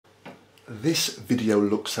This video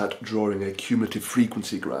looks at drawing a cumulative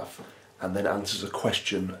frequency graph and then answers a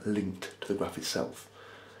question linked to the graph itself.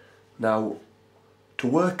 Now, to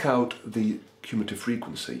work out the cumulative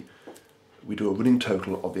frequency, we do a running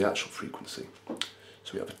total of the actual frequency.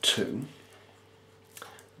 So we have a 2,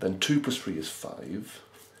 then 2 plus 3 is 5,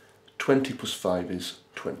 20 plus 5 is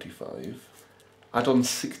 25, add on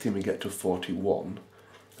 16 we get to 41,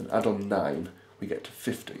 and add on 9 we get to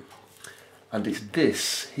 50. And it's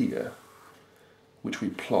this here which we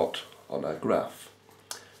plot on our graph.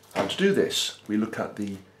 And to do this, we look at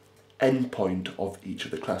the endpoint of each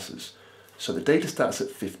of the classes. So the data starts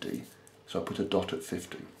at 50, so I put a dot at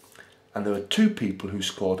 50. And there are 2 people who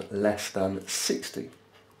scored less than 60.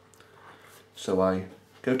 So I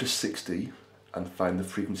go to 60 and find the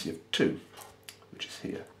frequency of 2, which is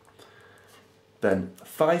here. Then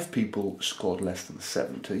 5 people scored less than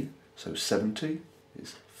 70, so 70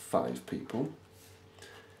 is 5 people.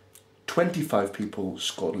 25 people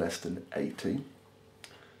scored less than 80,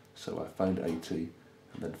 so I find 80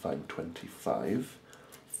 and then find 25.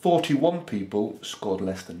 41 people scored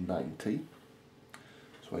less than 90,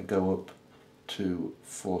 so I go up to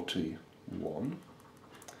 41.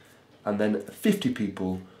 And then 50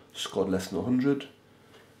 people scored less than 100,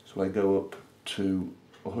 so I go up to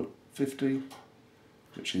 50,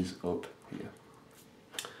 which is up here.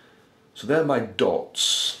 So they're my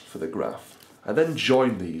dots for the graph. I then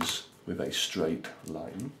join these with a straight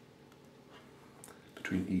line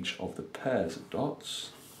between each of the pairs of dots,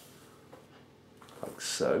 like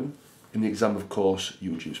so. In the exam, of course, you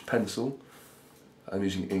would use pencil. I'm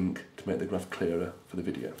using ink to make the graph clearer for the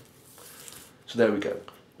video. So there we go,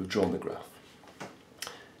 we've drawn the graph.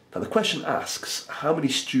 Now the question asks how many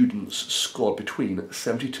students scored between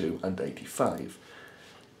 72 and 85.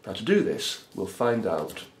 Now to do this, we'll find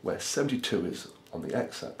out where 72 is on the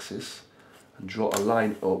x-axis and draw a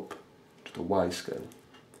line up to the y-scale.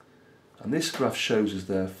 And this graph shows us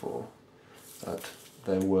therefore that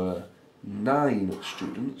there were 9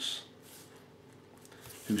 students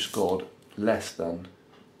who scored less than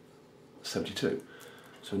 72.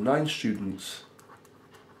 So 9 students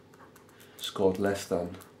scored less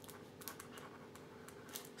than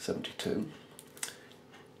 72.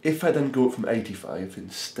 If I then go up from 85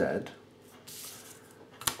 instead,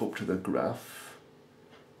 up to the graph,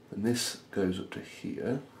 then this goes up to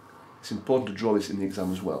here. It's important to draw this in the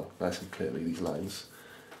exam as well, nice and clearly, these lines,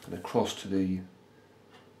 and across to the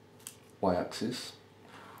y-axis.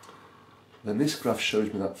 Then this graph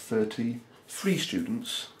shows me that 33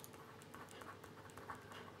 students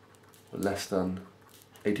were less than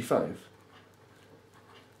 85.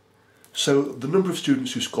 So the number of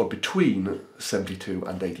students who scored between 72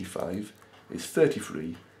 and 85 is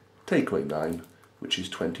 33, take away 9, which is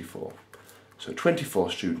 24. So 24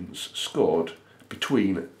 students scored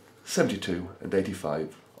between 72 and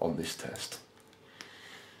 85 on this test.